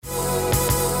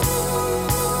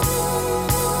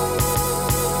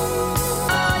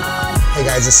Hey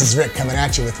guys, this is Rick coming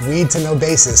at you with Weed to No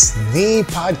Basis, the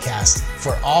podcast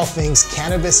for all things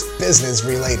cannabis business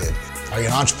related. Are you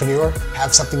an entrepreneur?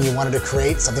 Have something you wanted to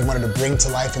create, something you wanted to bring to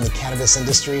life in the cannabis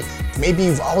industry? Maybe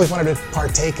you've always wanted to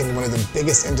partake in one of the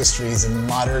biggest industries in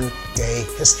modern day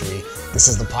history. This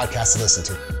is the podcast to listen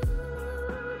to.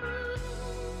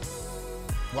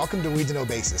 Welcome to Weed to No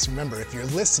Basis. Remember, if you're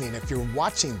listening, if you're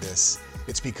watching this,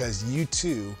 it's because you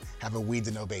too have a Weed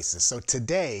to No Basis. So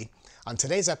today, on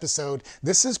today's episode,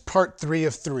 this is part 3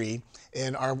 of 3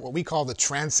 in our what we call the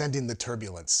Transcending the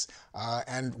Turbulence.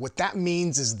 And what that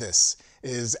means is this,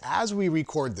 is as we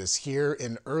record this here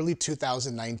in early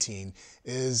 2019,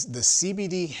 is the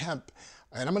CBD hemp,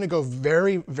 and I'm gonna go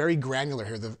very, very granular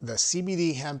here, the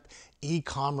CBD hemp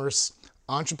e-commerce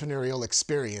entrepreneurial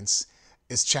experience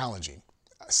is challenging.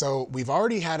 So we've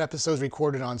already had episodes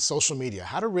recorded on social media,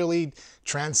 how to really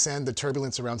transcend the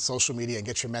turbulence around social media and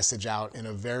get your message out in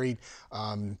a very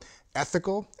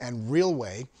ethical and real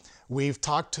way. We've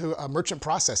talked to merchant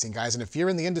processing guys, and if you're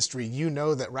in the industry, you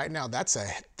know that right now it's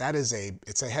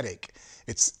a headache.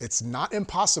 It's not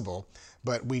impossible,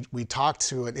 but we talked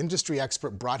to an industry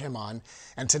expert, brought him on,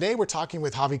 and today we're talking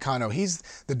with Javi Cano. He's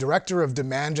the director of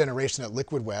demand generation at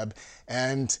Liquid Web,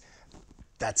 and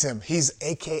that's him. He's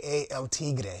AKA El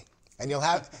Tigre. And you'll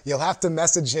have to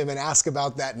message him and ask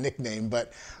about that nickname.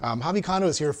 But Javi Cano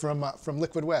is here from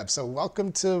Liquid Web. So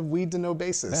welcome to Weed to No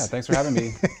Basis. Yeah, thanks for having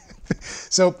me.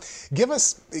 So give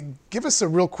us a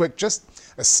real quick, just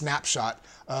a snapshot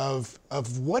of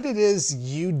what it is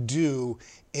you do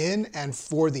in and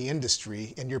for the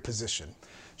industry in your position.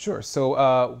 Sure.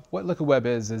 So what Liquid Web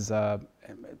is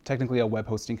technically a web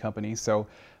hosting company. So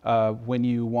when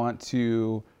you want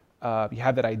to you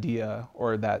have that idea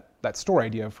or that store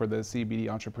idea for the CBD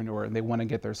entrepreneur, and they want to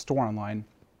get their store online,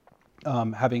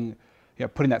 putting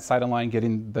that site online,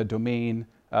 getting the domain,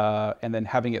 and then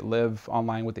having it live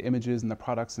online with the images and the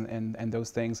products and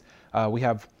those things. We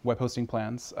have web hosting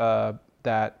plans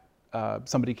that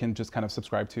somebody can just kind of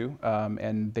subscribe to,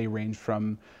 and they range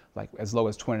from like as low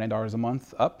as $29 a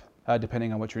month up,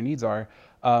 depending on what your needs are.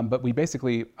 But we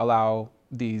basically allow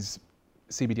these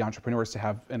CBD entrepreneurs to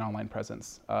have an online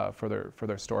presence for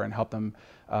their store and help them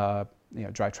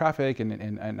drive traffic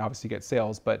and obviously get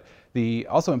sales. But the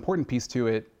also important piece to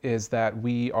it is that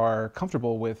we are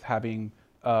comfortable with having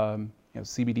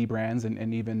CBD brands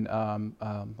and even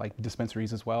like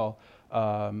dispensaries as well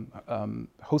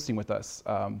hosting with us.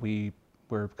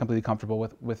 We're completely comfortable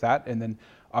with that. And then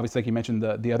obviously, like you mentioned,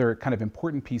 the other kind of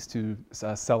important piece to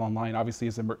sell online obviously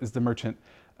is the merchant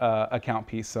account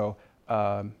piece. So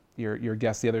your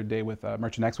guest the other day with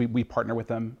Merchant X, we partner with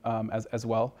them as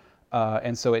well.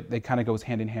 And so it kind of goes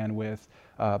hand in hand with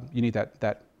you need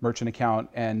that merchant account,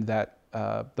 and that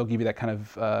they'll give you that kind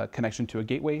of connection to a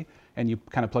gateway, and you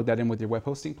kind of plug that in with your web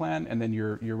hosting plan, and then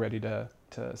you're ready to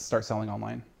start selling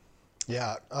online.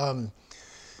 Yeah.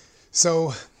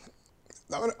 So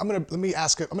I'm gonna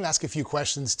ask a few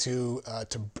questions to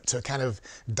kind of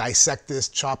dissect this,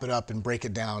 chop it up, and break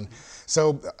it down.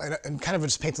 So and kind of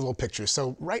just paint a little picture.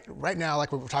 So right now,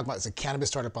 like what we're talking about, is a cannabis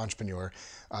startup entrepreneur.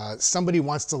 Somebody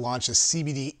wants to launch a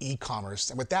CBD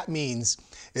e-commerce, and what that means,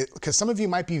 because some of you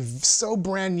might be so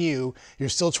brand new, you're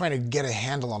still trying to get a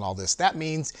handle on all this. That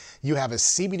means you have a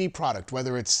CBD product,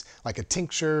 whether it's like a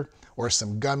tincture or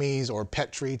some gummies or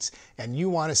pet treats, and you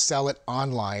want to sell it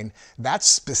online. That's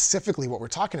specifically what we're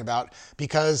talking about,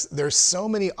 because there's so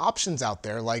many options out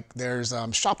there. Like there's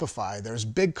Shopify, there's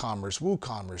BigCommerce,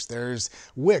 WooCommerce, there's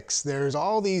Wix, there's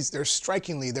all these, there's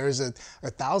there's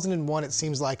 1,001, it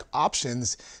seems like,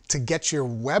 options to get your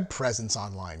web presence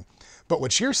online. But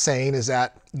what you're saying is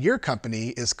that your company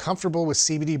is comfortable with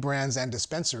CBD brands and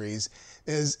dispensaries.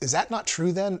 Is that not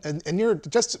true then? And you're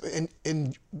just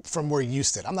in from where you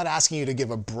sit. I'm not asking you to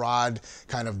give a broad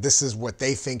kind of, this is what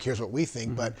they think, here's what we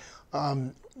think, but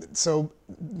so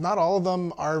not all of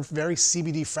them are very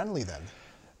CBD friendly then.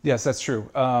 Yes, that's true.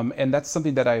 And that's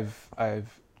something that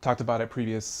I've talked about at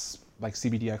previous like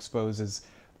CBD expos is,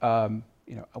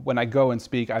 when I go and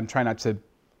speak, I'm trying not to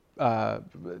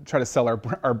try to sell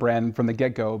our brand from the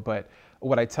get-go, but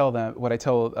what I tell the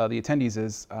attendees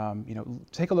is,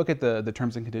 take a look at the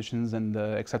terms and conditions and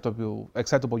the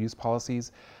acceptable use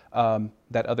policies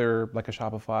that other, like a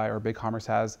Shopify or BigCommerce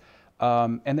has,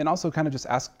 and then also kind of just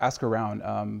ask around.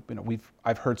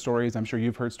 I've heard stories. I'm sure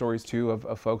you've heard stories too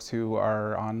of folks who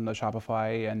are on the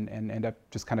Shopify and end up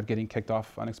just kind of getting kicked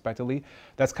off unexpectedly.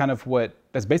 That's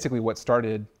basically what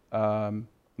started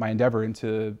my endeavor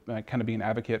into kind of being an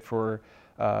advocate for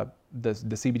the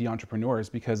CBD entrepreneurs,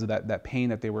 because of that pain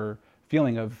that they were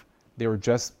feeling of they were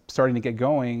just starting to get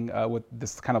going with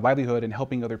this kind of livelihood and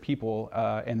helping other people,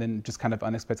 and then just kind of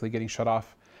unexpectedly getting shut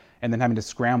off, and then having to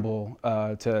scramble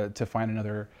to find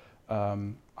another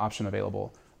option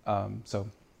available. So,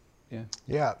 yeah.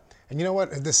 Yeah, and you know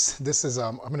what? This is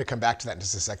I'm going to come back to that in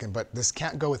just a second, but this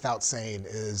can't go without saying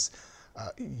is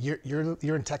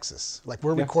you're in Texas. Like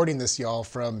we're recording this, y'all,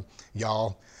 from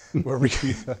y'all. We're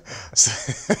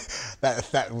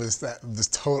that was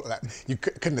total. You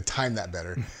couldn't have timed that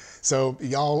better. So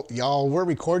y'all, we're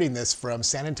recording this from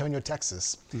San Antonio,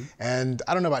 Texas, and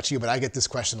I don't know about you, but I get this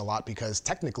question a lot because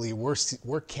technically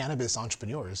we're cannabis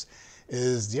entrepreneurs. Do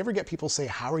you ever get people say,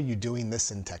 "How are you doing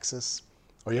this in Texas?"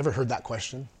 Or you ever heard that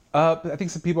question? I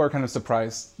think some people are kind of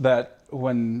surprised that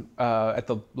when at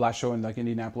the last show in like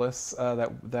Indianapolis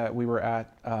that we were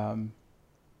at,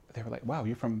 they were like, "Wow,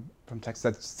 you're from Texas.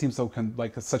 That seems so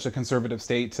like such a conservative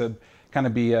state to kind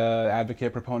of be a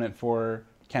advocate proponent for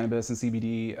cannabis and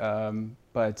CBD."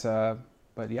 But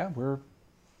yeah,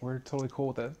 we're totally cool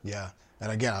with it. Yeah,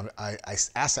 and again, I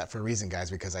asked that for a reason, guys,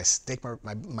 because I stake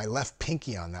my left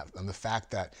pinky on the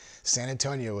fact that San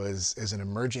Antonio is an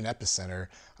emerging epicenter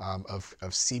of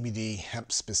CBD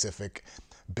hemp specific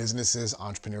businesses,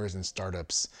 entrepreneurs, and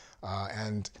startups,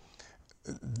 and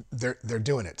they're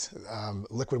doing it.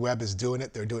 Liquid Web is doing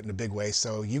it. They're doing it in a big way.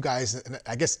 So you guys, and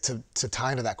I guess to tie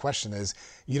into that question is,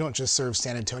 you don't just serve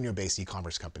San Antonio-based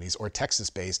e-commerce companies or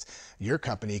Texas-based. Your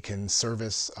company can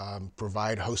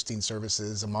provide hosting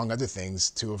services, among other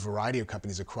things, to a variety of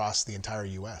companies across the entire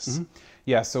U.S. Mm-hmm.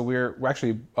 Yeah, so we're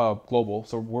actually global.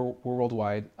 So we're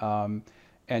worldwide,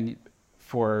 and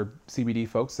for CBD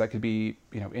folks, that could be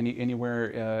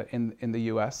anywhere in the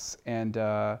U.S.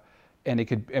 And it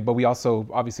could, but we also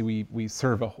obviously we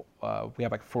serve we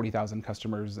have like 40,000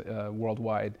 customers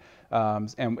worldwide,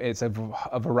 and it's a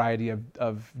variety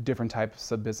of different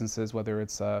types of businesses, whether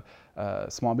it's a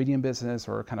small medium business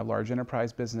or kind of large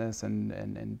enterprise business,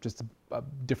 and just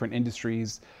different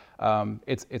industries.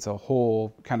 It's a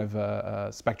whole kind of a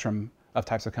spectrum of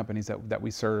types of companies that we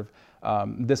serve.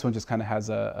 This one just kind of has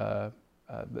the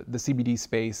CBD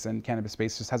space and cannabis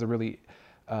space just has a really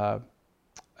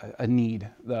a need.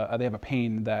 They have a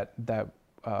pain that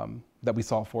we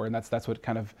solve for, and that's what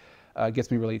kind of gets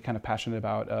me really kind of passionate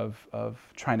about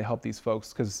of trying to help these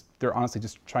folks, because they're honestly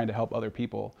just trying to help other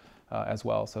people as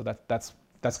well. So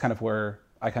that's kind of where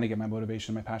I kind of get my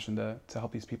motivation, my passion to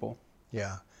help these people.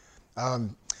 Yeah.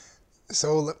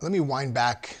 So let me wind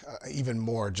back even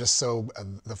more, just so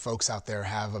the folks out there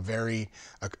have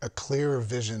a clearer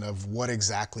vision of what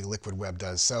exactly Liquid Web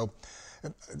does. So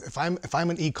if I'm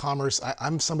an e-commerce,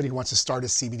 I'm somebody who wants to start a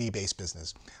CBD-based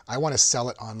business. I want to sell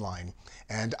it online,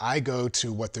 and I go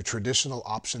to what the traditional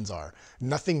options are.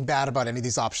 Nothing bad about any of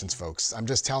these options, folks. I'm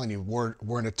just telling you,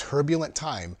 we're in a turbulent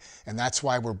time, and that's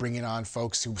why we're bringing on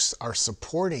folks who are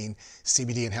supporting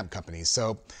CBD and hemp companies.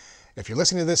 So if you're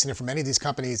listening to this and you're from any of these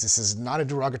companies, this is not a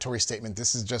derogatory statement.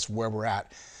 This is just where we're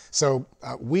at. So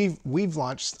we've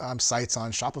launched sites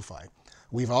on Shopify.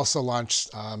 We've also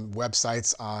launched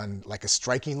websites on like a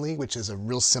Strikingly, which is a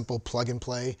real simple plug and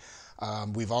play.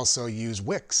 We've also used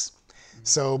Wix.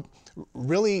 So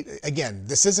really, again,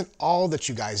 this isn't all that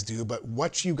you guys do, but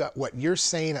what you're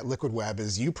saying at Liquid Web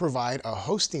is you provide a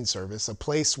hosting service, a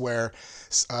place where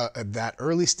that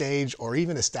early stage or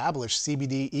even established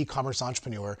CBD e-commerce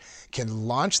entrepreneur can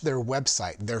launch their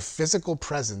website, their physical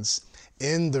presence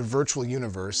in the virtual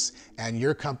universe, and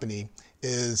your company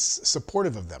is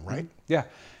supportive of them, right? Yeah.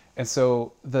 And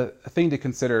so the thing to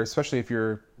consider, especially if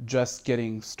you're just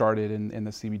getting started in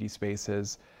the CBD space,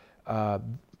 is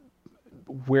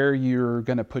where you're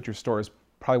going to put your store is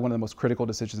probably one of the most critical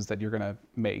decisions that you're going to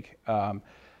make.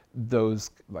 Those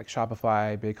like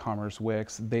Shopify, BigCommerce,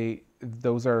 Wix,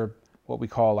 those are what we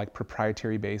call like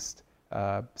proprietary based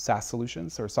SaaS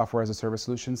solutions or software as a service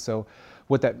solutions. So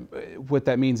what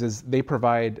that means is they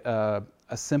provide a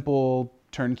simple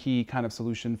turnkey kind of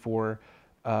solution for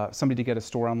somebody to get a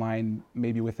store online,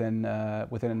 maybe within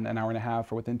an hour and a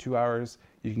half or within 2 hours.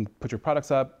 You can put your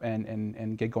products up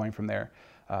and get going from there.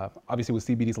 Obviously, with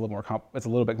CBD, it's a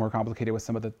little bit more complicated with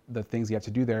some of the things you have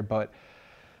to do there. But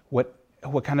what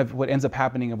ends up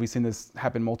happening, and we've seen this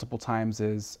happen multiple times,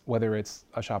 is whether it's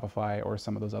a Shopify or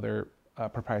some of those other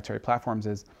proprietary platforms,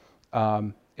 is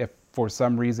if for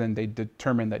some reason they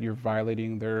determine that you're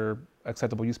violating their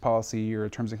acceptable use policy or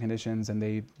terms and conditions,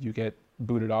 and you get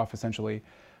booted off essentially,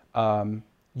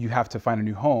 you have to find a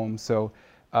new home. So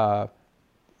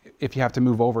if you have to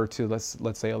move over to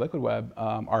let's say a Liquid Web,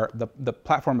 the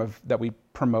platform that we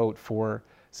promote for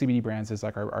CBD brands is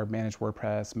like our managed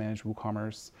WordPress, managed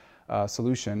WooCommerce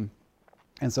solution.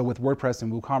 And so with WordPress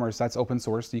and WooCommerce, that's open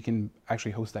source. You can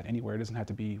actually host that anywhere. It doesn't have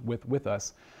to be with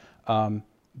us.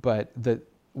 But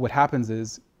what happens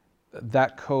is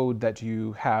that code that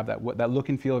you have, that look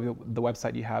and feel of the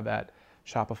website you have at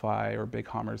Shopify or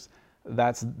BigCommerce,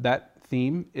 that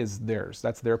theme is theirs.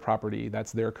 That's their property.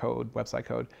 That's their code, website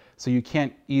code. So you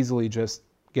can't easily just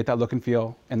get that look and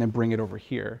feel and then bring it over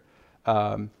here.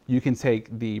 You can take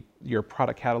your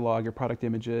product catalog, your product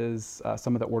images,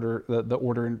 some of the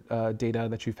order data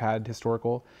that you've had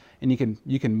historical, and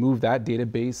you can move that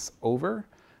database over.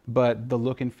 But the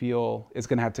look and feel is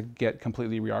going to have to get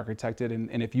completely re-architected.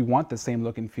 And if you want the same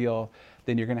look and feel,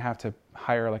 then you're going to have to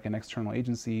hire like an external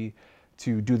agency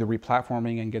to do the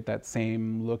replatforming and get that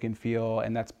same look and feel.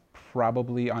 And that's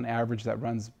probably on average that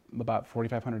runs about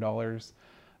 $4,500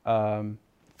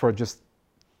 for just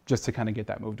to kind of get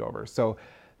that moved over. So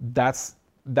that's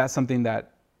something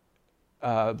that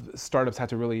CBD startups have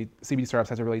to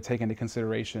really take into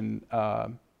consideration.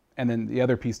 And then the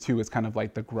other piece too is kind of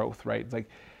like the growth, right? Like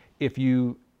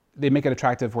they make it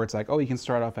attractive where it's like, oh, you can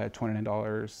start off at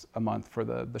 $29 a month for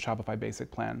the Shopify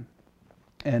basic plan.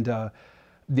 And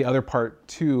the other part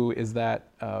too is that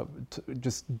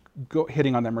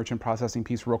hitting on that merchant processing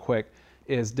piece real quick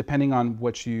is depending on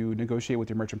what you negotiate with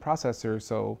your merchant processor.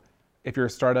 So if you're a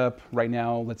startup right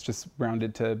now, let's just round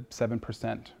it to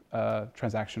 7%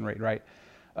 transaction rate, right?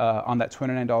 On that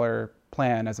 $29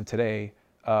 plan as of today,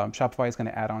 Shopify is going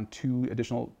to add on 2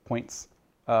 additional points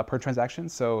per transaction.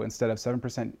 So instead of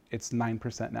 7%, it's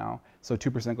 9% now. So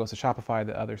 2% goes to Shopify,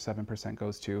 the other 7%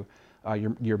 goes to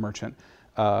your merchant.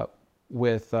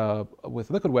 With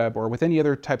Liquid Web or with any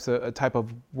other type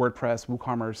of WordPress,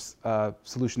 WooCommerce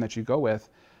solution that you go with,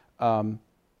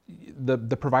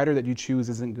 the provider that you choose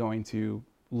isn't going to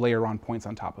layer on points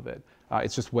on top of it.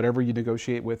 It's just whatever you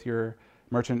negotiate with your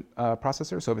merchant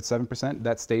processor. So if it's 7%,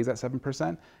 that stays at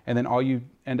 7%, and then all you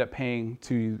end up paying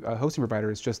to a hosting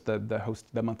provider is just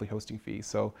the monthly hosting fee.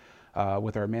 So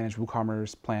with our managed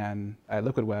WooCommerce plan at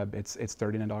Liquid Web, it's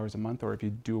 $39 a month, or if you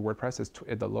do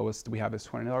WordPress, the lowest we have is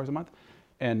 $20 a month,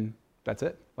 and that's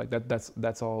it. Like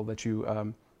that's all that you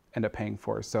end up paying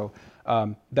for. So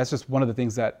that's just one of the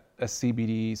things that a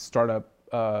CBD startup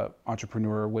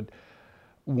entrepreneur would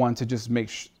want to just make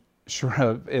sure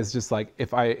of is just like,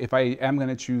 if I am going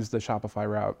to choose the Shopify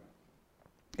route,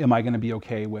 am I going to be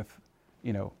okay with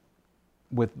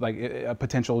like a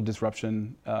potential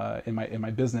disruption in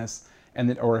my business, and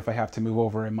then, or if I have to move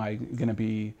over, am I going to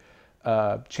be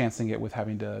chancing it with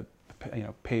having to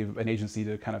pay an agency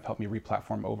to kind of help me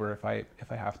re-platform over if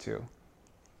I have to?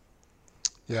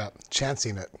 Yeah,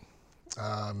 chancing it.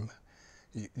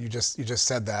 You just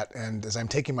said that, and as I'm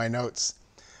taking my notes,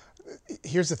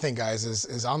 here's the thing, guys,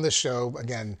 is on this show,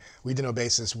 again, We To Know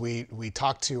basis, we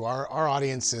talk to our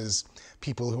audience is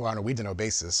people who are on a We To Know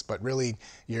basis, but really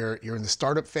you're in the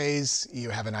startup phase, you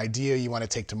have an idea you want to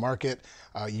take to market,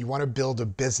 you want to build a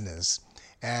business.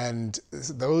 And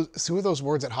two of those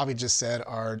words that Javi just said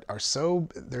are so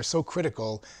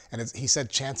critical, and he said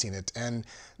chancing it, and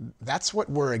that's what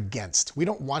we're against. We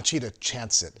don't want you to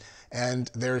chance it.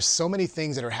 And there's so many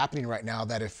things that are happening right now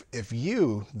that if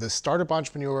you, the startup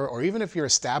entrepreneur, or even if you're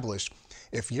established,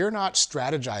 if you're not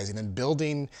strategizing and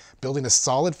building a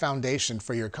solid foundation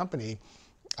for your company,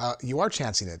 you are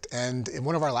chancing it. And in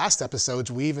one of our last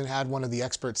episodes, we even had one of the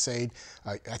experts say,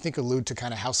 I think allude to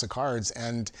kind of House of Cards.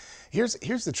 And here's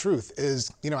the truth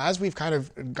is, as we've kind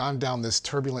of gone down this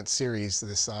turbulent series,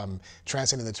 this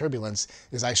transcending the turbulence,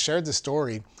 is I shared the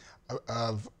story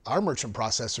of our merchant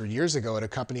processor years ago at a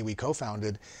company we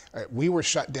co-founded. We were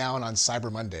shut down on Cyber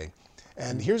Monday.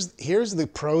 And here's the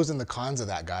pros and the cons of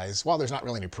that, guys. Well, there's not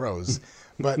really any pros,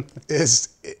 but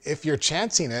if you're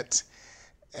chancing it,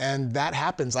 and that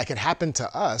happens, like it happened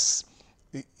to us,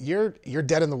 you're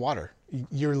dead in the water.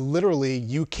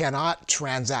 You cannot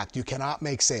transact. You cannot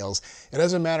make sales. It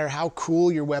doesn't matter how cool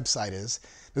your website is.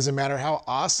 It doesn't matter how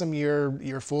awesome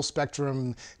your full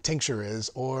spectrum tincture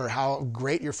is, or how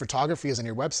great your photography is on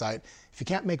your website. If you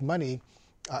can't make money,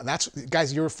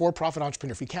 guys, you're a for-profit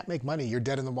entrepreneur. If you can't make money, you're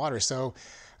dead in the water. So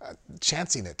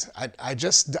chancing it. I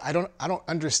don't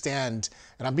understand,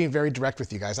 and I'm being very direct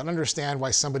with you guys. I don't understand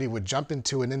why somebody would jump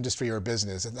into an industry or a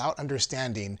business without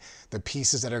understanding the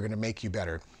pieces that are going to make you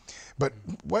better. But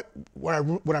what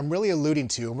I'm really alluding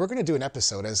to, and we're going to do an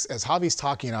episode as Javi's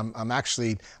talking,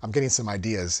 I'm getting some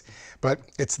ideas, but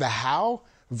it's the how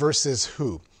versus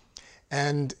who.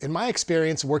 And in my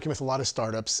experience working with a lot of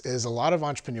startups is a lot of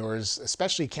entrepreneurs,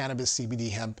 especially cannabis, CBD,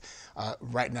 hemp,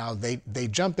 right now, they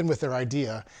jump in with their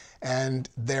idea and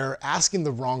they're asking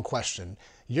the wrong question.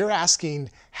 You're asking,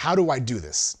 how do I do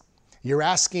this? You're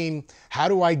asking, how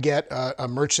do I get a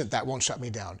merchant that won't shut me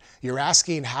down? You're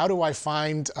asking, how do I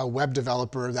find a web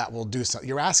developer that will do something?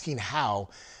 You're asking how,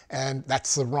 and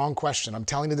that's the wrong question. I'm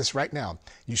telling you this right now.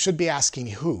 You should be asking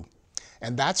who.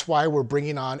 And that's why we're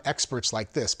bringing on experts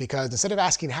like this, because instead of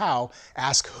asking how,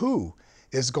 ask who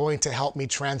is going to help me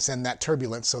transcend that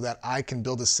turbulence so that I can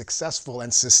build a successful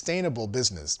and sustainable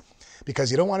business.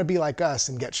 Because you don't want to be like us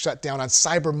and get shut down on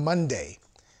Cyber Monday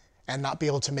and not be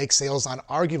able to make sales on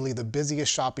arguably the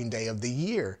busiest shopping day of the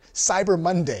year, Cyber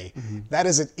Monday. That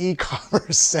is an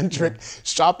e-commerce centric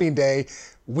shopping day.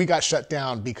 We got shut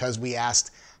down because we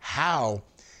asked, how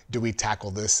do we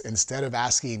tackle this, instead of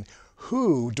asking,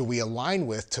 who do we align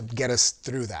with to get us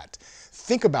through that?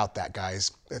 Think about that,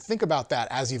 guys. Think about that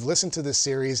as you've listened to this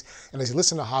series and as you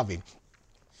listen to Javi.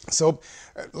 So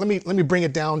let me bring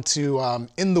it down to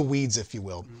in the weeds, if you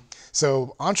will.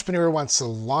 So entrepreneur wants to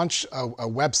launch a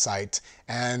website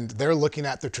and they're looking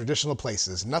at the traditional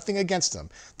places. Nothing against them.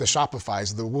 The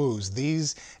Shopifys, the Woos,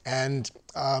 these, and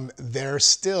they're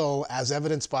still, as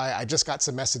evidenced by, I just got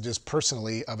some messages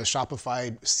personally of a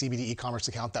Shopify CBD e-commerce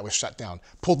account that was shut down.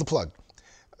 Pulled the plug,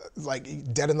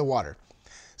 like dead in the water.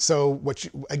 So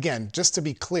again, just to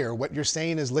be clear, what you're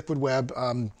saying is Liquid Web,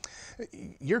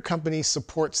 your company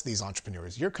supports these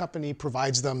entrepreneurs. Your company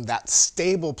provides them that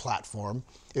stable platform,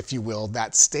 if you will,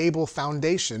 that stable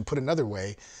foundation, put another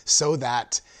way, so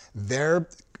that their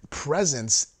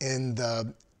presence in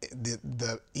the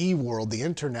e-world, the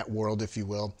internet world, if you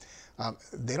will,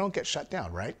 they don't get shut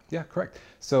down, right? Yeah, correct.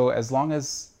 So as long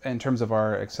as, in terms of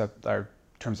our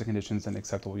terms and conditions and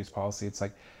acceptable use policy, it's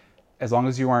like, as long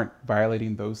as you aren't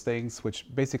violating those things, which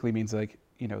basically means like,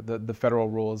 the federal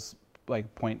rules, like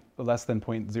less than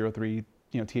 0.03,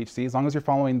 THC, as long as you're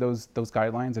following those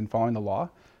guidelines and following the law,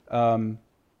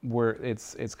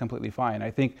 it's completely fine. I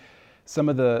think some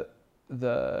of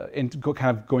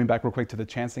kind of going back real quick to the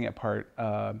chancing it part,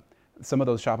 some of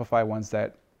those Shopify ones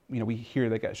that, we hear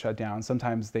that get shut down,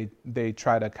 sometimes they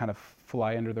try to kind of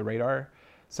fly under the radar.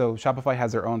 So Shopify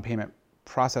has their own payment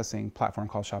processing platform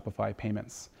called Shopify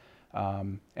Payments.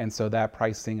 And so that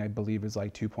pricing, I believe, is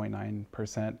like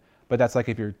 2.9%, but that's like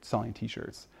if you're selling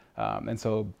t-shirts. And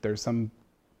so there's some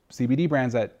CBD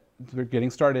brands that they're getting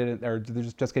started, or they're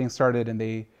just getting started, and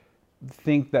they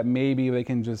think that maybe they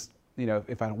can just,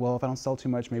 if I don't sell too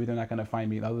much, maybe they're not going to find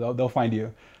me. They'll find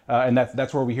you. And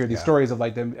that's where we hear these stories of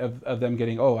like them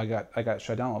getting, I got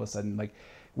shut down all of a sudden. Like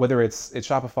whether it's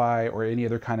Shopify or any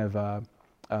other kind of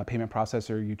payment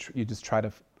processor, you just try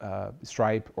to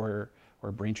Stripe or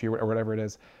Braintree or whatever it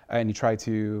is, and you try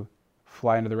to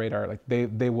fly under the radar, like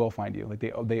they will find you. Like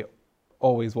they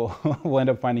always will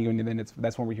end up finding you, and then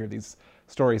that's when we hear these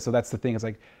stories. So that's the thing. Is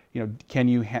like, can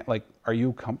you are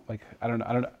you I don't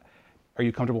know. Are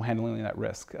you comfortable handling that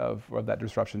risk of that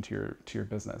disruption to your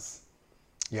business?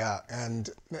 Yeah, and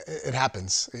it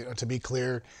happens. To be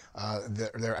clear,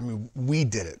 we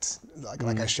did it.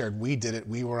 Like I shared, we did it.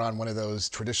 We were on one of those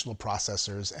traditional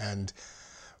processors, and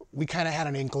we kind of had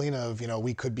an inkling of,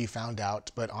 we could be found out,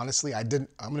 but honestly, I'm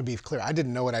going to be clear. I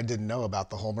didn't know what I didn't know about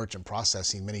the whole merchant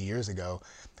processing many years ago.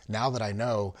 Now that I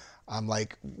know, I'm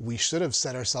like, we should have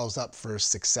set ourselves up for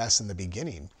success in the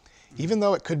beginning, even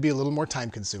though it could be a little more time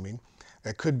consuming.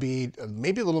 It could be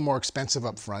maybe a little more expensive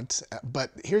up front.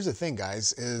 But here's the thing,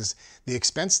 guys, is the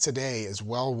expense today is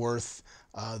well worth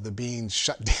the being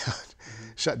shut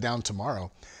down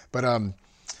tomorrow. But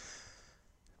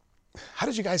how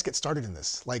did you guys get started in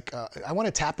this? I want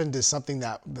to tap into something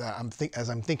that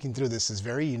as I'm thinking through this is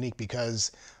very unique,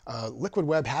 because Liquid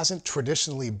Web hasn't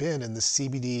traditionally been in the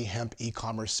CBD hemp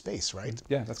e-commerce space, right?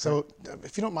 Yeah, that's so.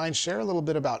 If you don't mind, share a little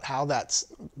bit about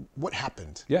what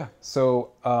happened. Yeah.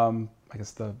 So I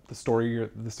guess the story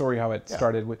how it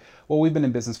started. We've been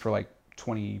in business for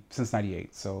since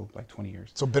 '98, so 20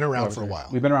 years. So been around for a while.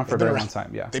 We've been around for a very long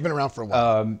time. Yeah. They've been around for a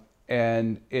while.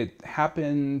 And it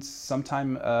happened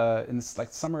sometime in this,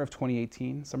 summer of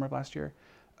 2018, summer of last year.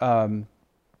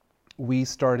 We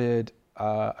started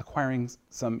acquiring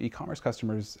some e-commerce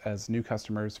customers as new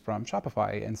customers from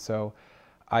Shopify, and so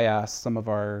I asked some of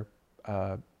our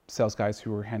sales guys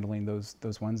who were handling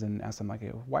those ones, and asked them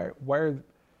why are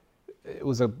it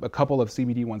was a couple of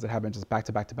CBD ones that happened just back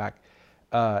to back to back,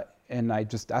 and I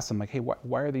just asked them hey,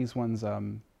 why are these ones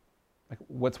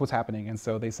what's happening? And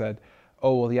so they said,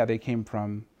 oh, well, yeah, they came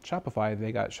from Shopify.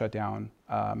 They got shut down,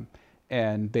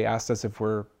 and they asked us if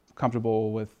we're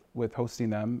comfortable with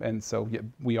hosting them, and so yeah,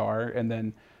 we are.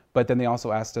 But then they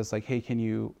also asked us hey, can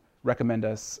you recommend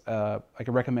us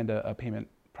recommend a payment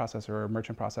processor or a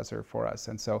merchant processor for us?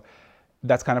 And so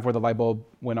that's kind of where the light bulb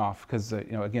went off, because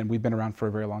again, we've been around for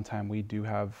a very long time. We do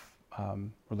have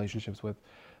relationships with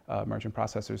merchant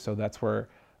processors. So that's where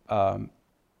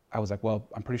I was like, well,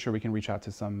 I'm pretty sure we can reach out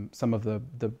to some of the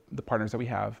partners that we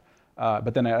have.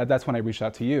 But then that's when I reached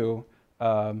out to you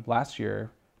last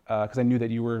year because I knew that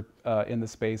you were in the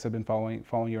space. I've been following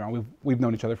you around. We've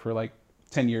known each other for like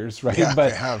 10 years, right? Yeah,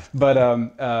 but I have. But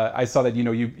I saw that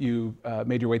you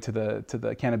made your way to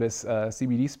the cannabis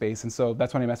CBD space, and so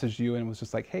that's when I messaged you and was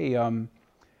just like, hey,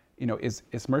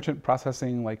 is merchant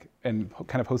processing like and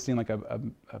kind of hosting like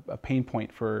a pain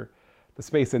point for the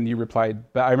space? And you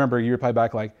replied, but I remember you replied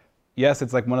back like, yes,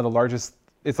 it's like one of the largest.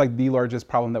 It's like the largest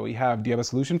problem that we have. Do you have a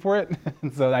solution for it?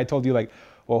 And so I told you like,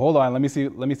 well, hold on, let me see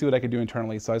what I could do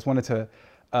internally. So I just wanted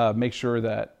to make sure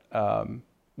that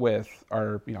with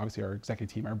our, obviously our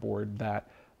executive team, our board, that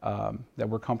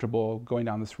we're comfortable going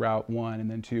down this route. One, and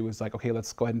then two is like, okay,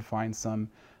 let's go ahead and find some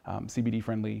CBD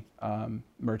friendly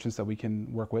merchants that we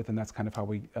can work with, and that's kind of how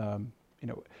we,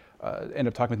 end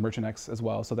up talking with MerchantX as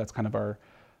well. So that's kind of our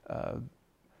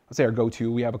let's say our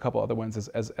go-to. We have a couple other ones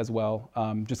as well,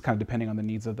 just kind of depending on the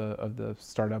needs of the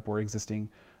startup or existing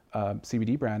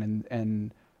CBD brand.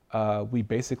 And we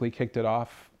basically kicked it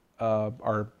off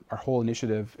our whole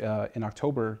initiative in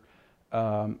October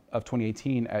of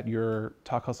 2018 at your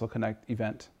Talk Hustle Connect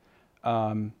event,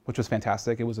 which was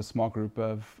fantastic. It was a small group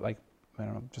of like, I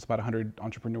don't know, just about 100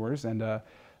 entrepreneurs, and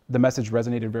the message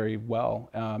resonated very well.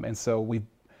 And so we've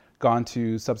gone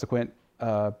to subsequent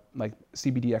like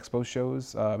CBD Expo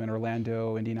shows in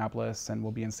Orlando, Indianapolis, and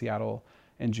we'll be in Seattle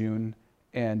in June,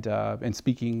 and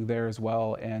speaking there as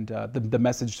well. And the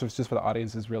message just for the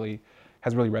audience has really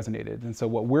resonated. And so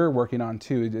what we're working on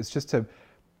too is just to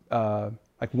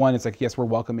like, one, it's like, yes, we're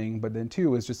welcoming, but then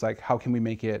two is just like, how can we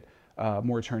make it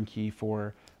more turnkey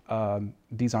for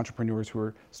these entrepreneurs who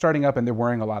are starting up and they're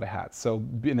wearing a lot of hats. So,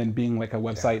 and then being like a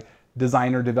website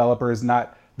designer, developer is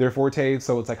not their forte.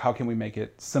 So it's like, how can we make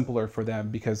it simpler for them?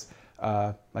 Because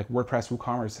like WordPress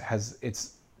WooCommerce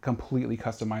it's completely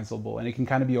customizable, and it can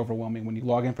kind of be overwhelming when you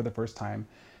log in for the first time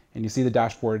and you see the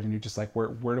dashboard and you're just like,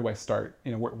 where do I start?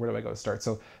 Where do I go to start?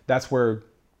 So that's where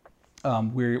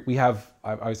we have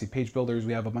obviously page builders.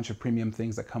 We have a bunch of premium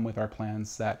things that come with our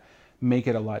plans that make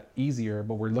it a lot easier,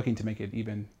 but we're looking to make it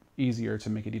even easier, to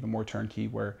make it even more turnkey,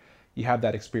 where you have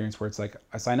that experience where it's like,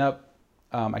 I sign up,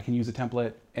 I can use a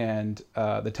template, and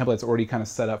the template's already kind of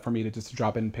set up for me to just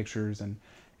drop in pictures and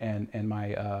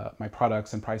my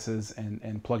products and prices,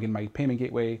 and plug in my payment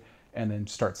gateway, and then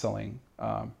start selling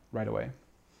right away.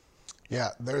 Yeah,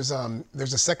 there's a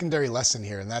secondary lesson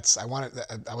here, and that's I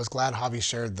was glad Javi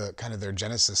shared the kind of their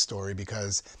genesis story,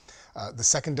 because the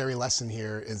secondary lesson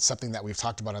here is something that we've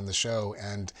talked about on the show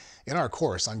and in our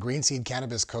course on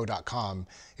greenseedcannabisco.com.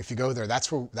 If you go there,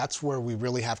 that's where we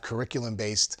really have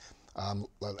curriculum-based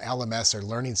LMS or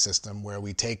learning system, where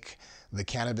we take the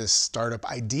cannabis startup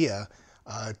idea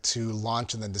to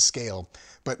launch and then to scale.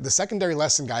 But the secondary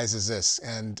lesson, guys, is this,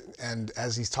 and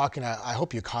as he's talking, I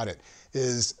hope you caught it,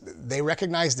 is they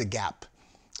recognized a gap.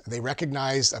 They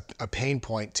recognized a pain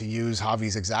point, to use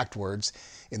Javi's exact words,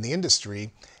 in the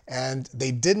industry, and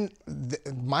they didn't,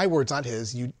 my words, not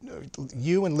his, you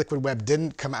and Liquid Web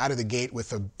didn't come out of the gate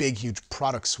with a big, huge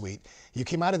product suite. You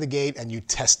came out of the gate and you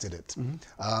tested it.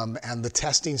 Mm-hmm. And the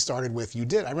testing started with,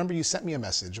 I remember you sent me a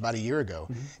message about a year ago.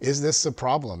 Mm-hmm. Is this a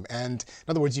problem? And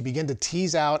in other words, you begin to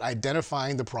tease out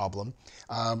identifying the problem,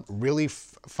 really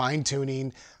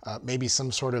fine-tuning, maybe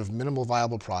some sort of minimal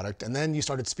viable product, and then you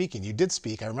started speaking. You did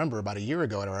speak, I remember, about a year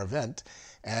ago at our event,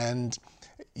 and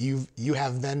you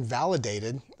have then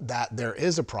validated that there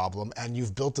is a problem, and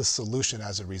you've built a solution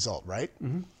as a result, right?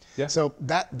 Mm-hmm. Yeah. So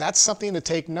that's something to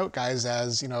take note, guys,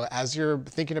 as you're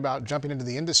thinking about jumping into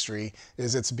the industry,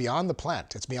 is it's beyond the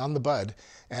plant, it's beyond the bud.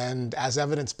 And as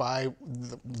evidenced by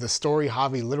the story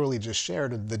Javi literally just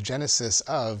shared, the genesis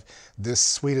of this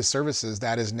suite of services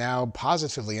that is now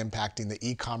positively impacting the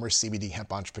e-commerce CBD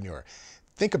hemp entrepreneur.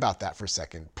 Think about that for a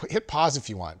second. Hit pause if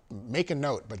you want, make a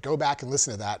note, but go back and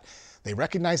listen to that. They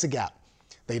recognize a gap.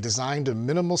 They designed a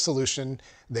minimal solution.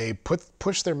 They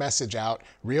pushed their message out,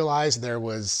 realized there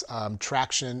was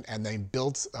traction, and they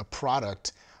built a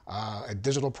product, a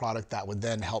digital product that would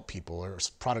then help people, or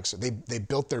products. They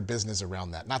built their business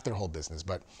around that, not their whole business,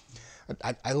 but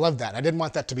I love that. I didn't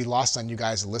want that to be lost on you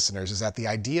guys, the listeners, is that the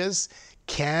ideas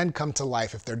can come to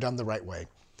life if they're done the right way.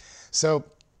 So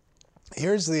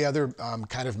here's the other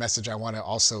kind of message I want to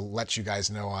also let you guys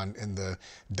know on in the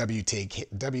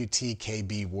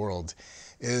WTKB world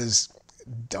is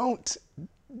don't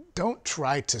don't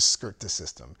try to skirt the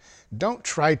system. Don't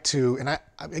try to, and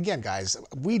again, guys,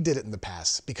 we did it in the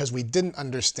past because we didn't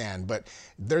understand, but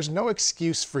there's no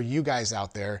excuse for you guys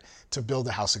out there to build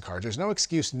a house of cards. There's no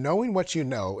excuse knowing what you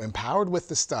know, empowered with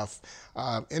the stuff,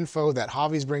 info that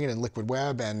Javi's bringing in Liquid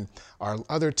Web and our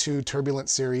other two Turbulent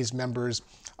Series members,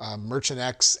 Merchant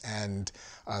X and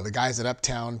the guys at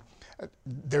Uptown.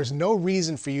 There's no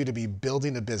reason for you to be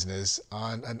building a business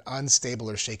on an unstable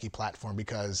or shaky platform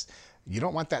because you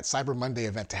don't want that Cyber Monday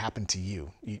event to happen to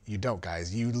you. You don't,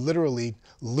 guys. You literally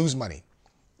lose money.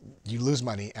 You lose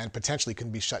money and potentially can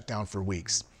be shut down for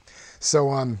weeks.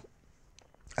 So,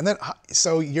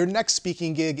 so your next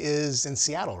speaking gig is in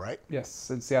Seattle, right?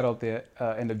 Yes, in Seattle at the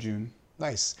end of June.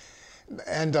 Nice.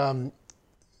 And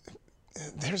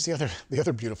there's the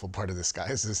other beautiful part of this,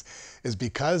 guys, is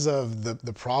because of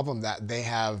the problem that they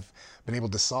have been able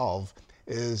to solve,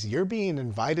 is you're being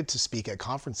invited to speak at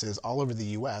conferences all over the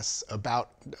U.S. about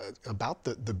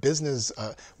the business,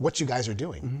 what you guys are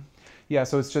doing. Mm-hmm. Yeah,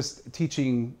 so it's just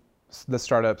teaching the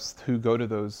startups who go to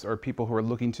those, or people who are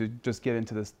looking to just get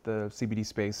into the CBD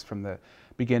space from the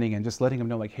beginning, and just letting them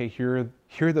know, like, hey, here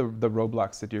are the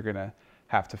roadblocks that you're gonna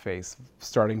have to face,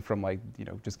 starting from, like,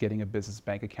 just getting a business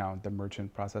bank account, the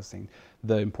merchant processing,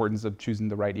 the importance of choosing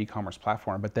the right e-commerce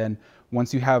platform. But then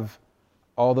once you have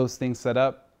all those things set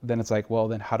up, then it's like, well,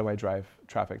 then how do I drive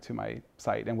traffic to my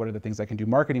site, and what are the things I can do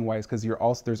marketing wise? Because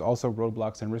there's also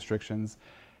roadblocks and restrictions,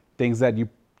 things that you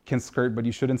can skirt but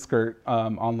you shouldn't skirt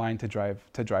online to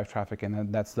drive traffic, and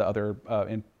then that's the other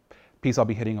piece I'll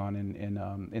be hitting on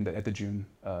at the June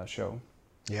show.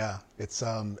 Yeah, it's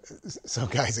so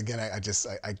guys, again,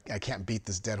 I can't beat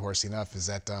this dead horse enough, is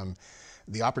that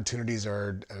the opportunities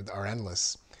are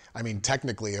endless. I mean,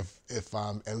 technically, if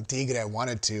El Tigre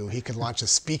wanted to, he could launch a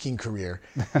speaking career.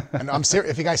 And I'm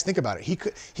serious. If you guys think about it,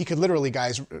 he could literally,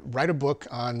 guys, write a book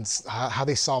on how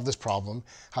they solved this problem,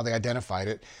 how they identified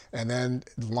it, and then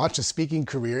launch a speaking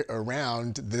career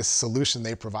around this solution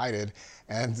they provided.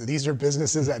 And these are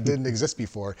businesses that didn't exist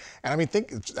before. And I mean,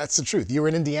 that's the truth. You were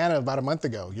in Indiana about a month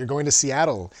ago. You're going to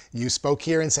Seattle. You spoke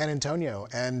here in San Antonio.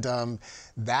 And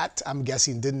that, I'm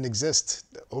guessing, didn't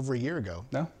exist over a year ago.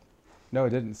 No,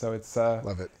 it didn't. So it's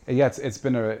love it. Yeah, it's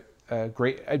been a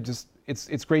great.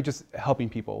 It's great just helping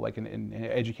people, like, and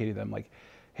educating them, like,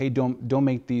 hey, don't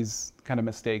make these kind of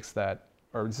mistakes that,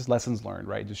 or just lessons learned,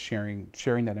 right? Just sharing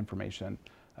that information.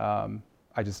 I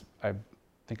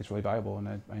think it's really valuable, and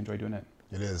I enjoy doing it.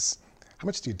 It is. How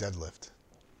much do you deadlift?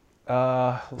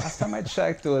 Last time I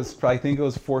checked, I think it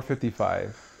was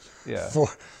 455. Yeah.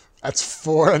 That's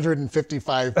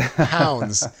 455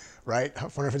 pounds, right?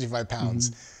 455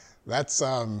 pounds. That's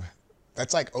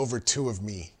like over two of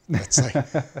me. That's like,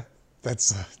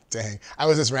 dang. I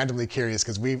was just randomly curious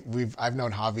because I've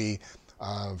known Javi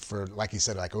for, like you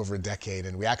said, like over a decade,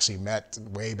 and we actually met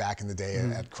way back in the day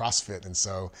at CrossFit. And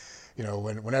so,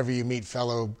 whenever you meet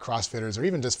fellow CrossFitters or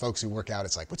even just folks who work out,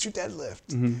 it's like, what's your deadlift?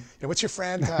 Mm-hmm. What's your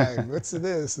Fran time? What's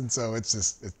this? And so it's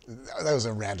just, that was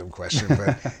a random question,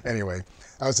 but anyway,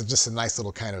 that was just a nice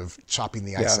little kind of chopping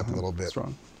the ice up a little bit.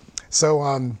 Strong.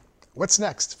 So, what's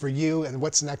next for you, and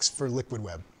what's next for Liquid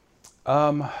Web?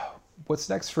 What's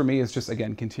next for me is just,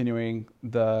 again, continuing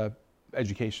the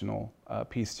educational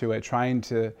piece to it, trying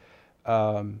to,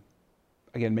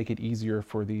 again, make it easier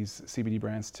for these CBD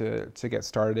brands to get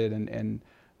started, and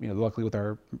luckily with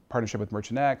our partnership with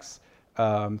Merchant X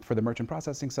for the merchant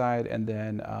processing side, and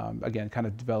then again, kind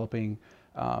of developing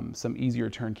some easier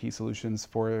turnkey solutions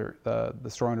for the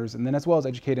store owners, and then as well as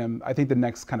educate them. I think the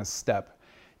next kind of step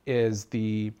is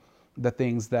the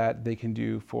things that they can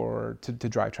do to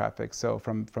drive traffic. So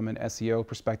from an SEO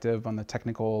perspective, on the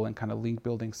technical and kind of link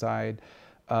building side,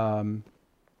 and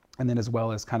then as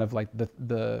well as kind of like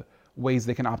the ways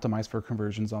they can optimize for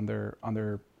conversions on their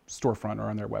storefront or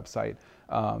on their website,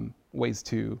 ways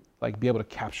to, like, be able to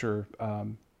capture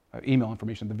email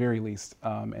information at the very least,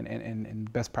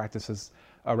 and best practices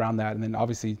around that. And then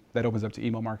obviously that opens up to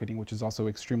email marketing, which is also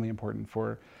extremely important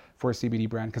for a CBD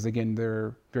brand, because again,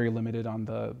 they're very limited on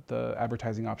the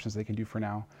advertising options they can do for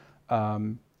now.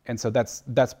 And so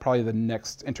that's probably the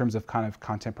next, in terms of kind of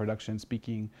content production,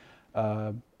 speaking,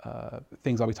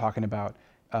 things I'll be talking about,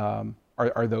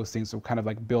 are those things. So kind of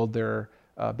like build their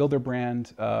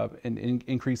brand, and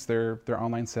increase their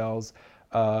online sales.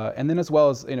 And then as well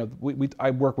as, we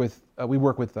work with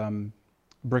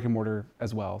brick and mortar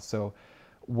as well. So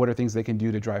what are things they can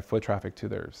do to drive foot traffic to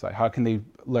their site? How can they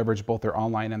leverage both their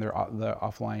online and their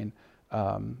offline,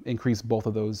 increase both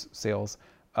of those sales?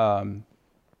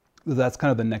 That's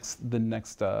kind of the next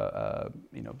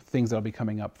things that'll be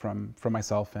coming up from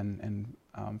myself and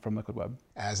from Liquid Web.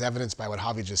 As evidenced by what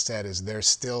Javi just said, is they're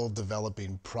still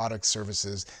developing product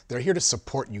services. They're here to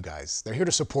support you guys. They're here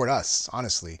to support us,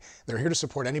 honestly. They're here to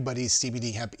support anybody's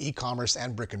CBD hemp e-commerce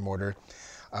and brick and mortar.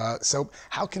 So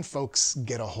how can folks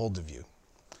get a hold of you?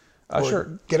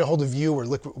 Sure. Get a hold of you, or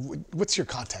what's your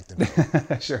contact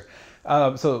info? Sure.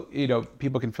 So,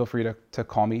 people can feel free to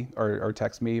call me or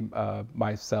text me.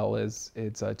 My cell it's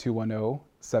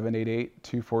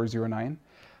 210-788-2409.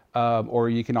 Or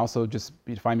you can also just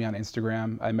find me on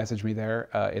Instagram. Message me there.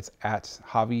 It's at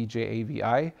Javi,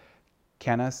 Javi,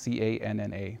 Canna,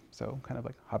 Canna. So kind of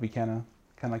like Javi Canna,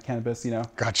 kind of like cannabis,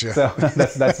 Gotcha. So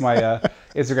that's my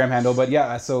Instagram handle. But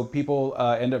yeah, so people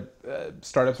end up,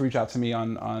 startups reach out to me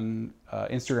on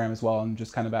Instagram as well and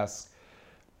just kind of ask,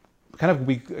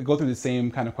 we go through the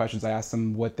same kind of questions. I ask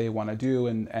them what they want to do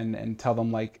and tell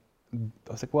them I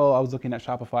was like, well, I was looking at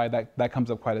Shopify. That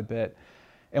comes up quite a bit.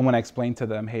 And when I explain to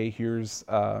them, hey, here's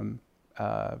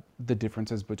the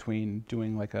differences between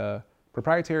doing like a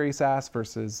proprietary SaaS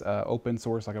versus open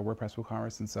source, like a WordPress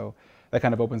WooCommerce. And so that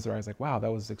kind of opens their eyes like, wow,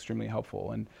 that was extremely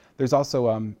helpful. And there's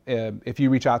also, if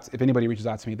anybody reaches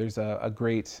out to me, there's a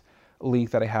great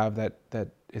link that I have there's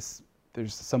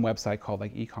some website called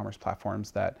like e-commerce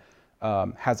platforms that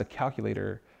has a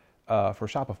calculator for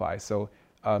Shopify. So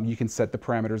you can set the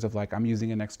parameters of like, I'm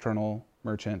using an external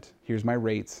merchant, here's my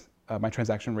rates, my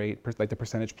transaction rate, like the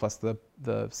percentage plus the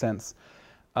cents.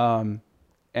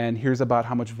 And here's about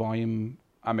how much volume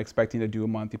I'm expecting to do a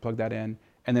month. You plug that in,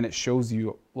 and then it shows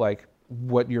you like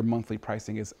what your monthly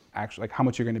pricing is actually, like how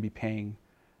much you're going to be paying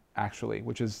actually,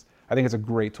 which is, I think it's a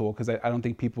great tool because I don't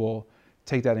think people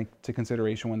take that into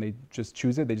consideration when they just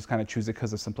choose it. They just kind of choose it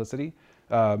because of simplicity,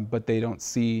 but they don't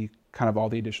see kind of all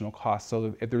the additional costs.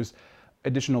 So if there's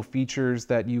additional features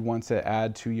that you want to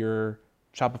add to your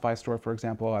Shopify store, for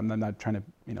example, I'm not trying to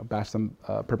bash them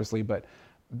purposely, but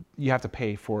you have to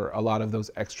pay for a lot of those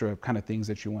extra kind of things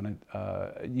that you want to,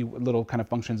 little kind of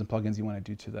functions and plugins you want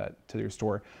to do to your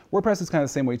store. WordPress is kind of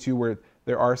the same way too, where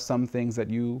there are some things that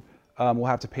you will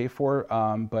have to pay for,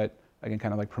 but again,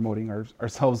 kind of like promoting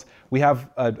ourselves, we have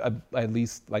at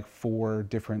least like 4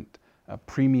 different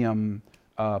premium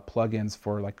plugins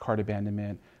for like cart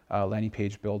abandonment, landing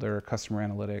page builder, customer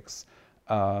analytics,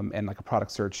 and like a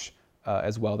product search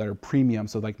as well that are premium.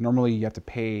 So like normally you have to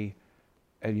pay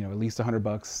at least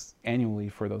 $100 annually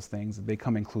for those things. They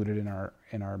come included in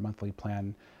our monthly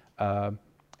plan,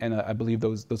 and I believe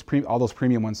all those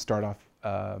premium ones start off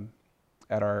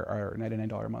at our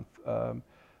 $99 a month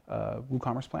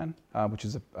WooCommerce plan, which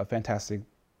is a fantastic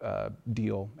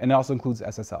deal, and it also includes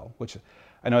SSL, which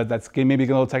I know that's maybe a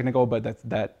little technical, but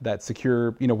that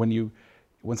secure.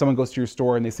 When someone goes to your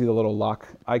store and they see the little lock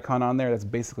icon on there, that's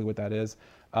basically what that is.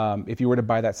 If you were to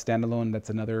buy that standalone,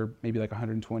 that's another maybe like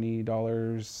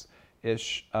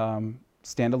 $120-ish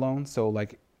standalone. So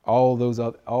like all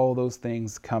those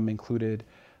things come included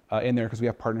in there because we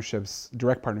have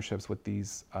direct partnerships with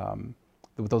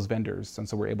with those vendors, and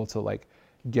so we're able to like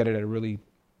get it at a really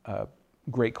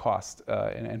great cost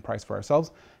and price for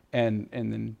ourselves, and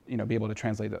then be able to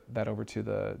translate that over to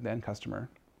the end customer.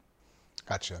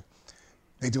 Gotcha.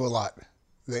 They do a lot.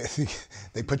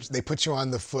 They put you on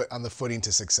the footing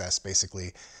to success,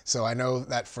 basically. So I know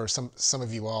that for some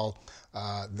of you all,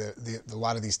 a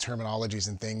lot of these terminologies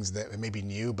and things that may be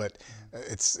new, but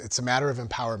it's a matter of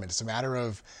empowerment. It's a matter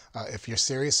of if you're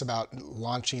serious about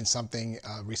launching something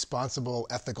responsible,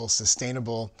 ethical,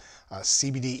 sustainable,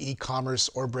 CBD e-commerce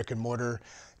or brick and mortar,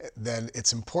 then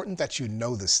it's important that you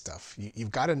know this stuff. You've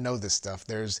got to know this stuff.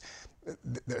 There's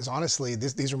honestly,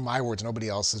 these are my words, nobody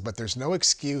else's, but there's no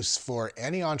excuse for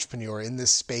any entrepreneur in this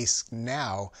space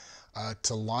now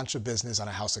to launch a business on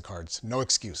a house of cards. No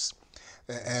excuse.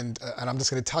 And I'm just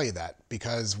going to tell you that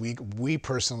because we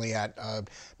personally at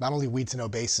not only Weed to Know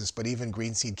Basis, but even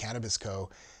Green Seed Cannabis Co.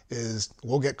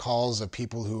 we'll get calls of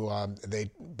people who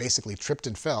they basically tripped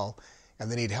and fell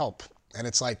and they need help. And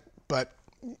it's like, but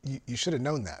you should have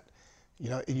known that.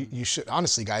 You should,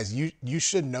 honestly, guys, you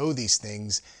should know these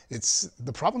things.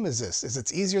 The problem is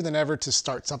it's easier than ever to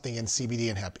start something in CBD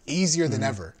and hemp, easier than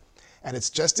ever. And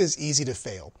it's just as easy to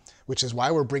fail, which is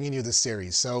why we're bringing you this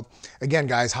series. So again,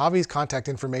 guys, Javi's contact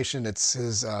information, it's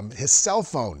his cell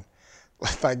phone,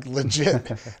 like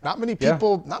legit. Not many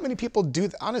people do,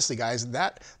 honestly, guys,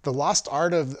 the lost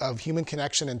art of human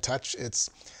connection and touch, it's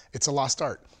a lost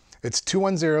art. It's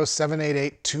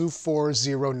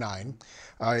 210-788-2409.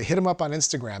 Hit him up on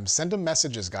Instagram. Send him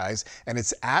messages, guys. And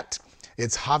it's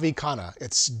Javi Canna.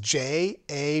 It's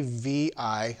Javi.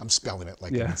 I'm spelling it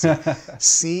like Canna.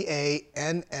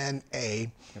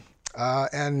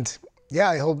 And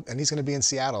yeah, he's going to be in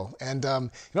Seattle. And you know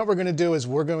what we're going to do is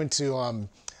we're going to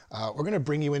we're going to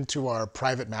bring you into our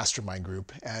private mastermind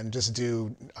group and just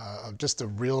do just a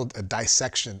real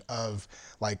dissection of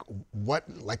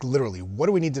literally, what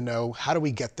do we need to know? How do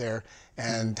we get there?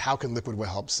 And how can Liquid Well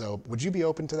help? So would you be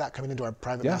open to that, coming into our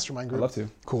private mastermind group? I'd love to.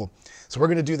 Cool. So we're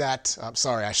going to do that.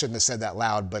 Sorry, I shouldn't have said that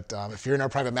loud, but if you're in our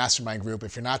private mastermind group,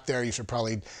 if you're not there, you should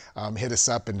probably hit us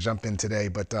up and jump in today.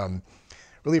 But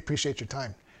really appreciate your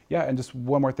time. Yeah, and just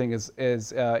one more thing is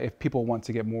if people want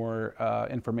to get more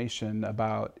information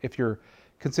about, if you're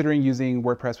considering using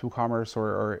WordPress, WooCommerce,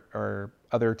 or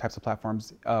other types of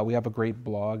platforms, we have a great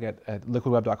blog at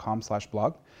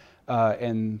liquidweb.com/blog.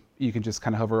 And you can just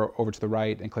kind of hover over to the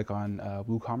right and click on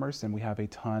WooCommerce, and we have a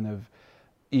ton of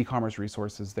e-commerce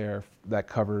resources there that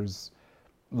covers,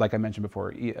 like I mentioned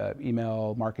before,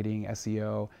 email marketing,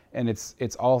 SEO, and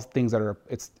it's all things that are,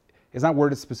 it's not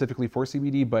worded specifically for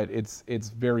CBD, but it's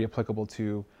very applicable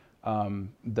to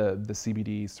the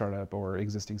CBD startup or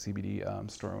existing CBD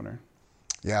store owner.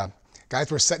 Yeah, guys,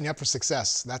 we're setting you up for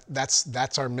success.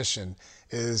 That's our mission.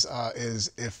 Is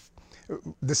if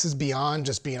this is beyond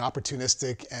just being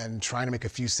opportunistic and trying to make a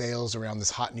few sales around this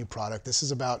hot new product. This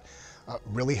is about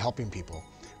really helping people.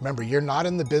 Remember, you're not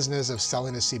in the business of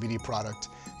selling a CBD product.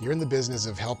 You're in the business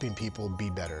of helping people be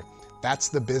better. That's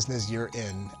the business you're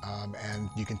in, and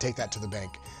you can take that to the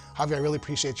bank. Javi, I really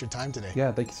appreciate your time today.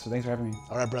 Yeah, thanks for having me.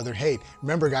 All right, brother. Hey,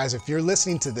 remember, guys, if you're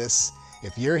listening to this,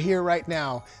 if you're here right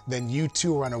now, then you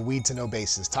too are on a Weed to Know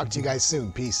basis. Talk to you guys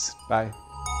soon. Peace. Bye.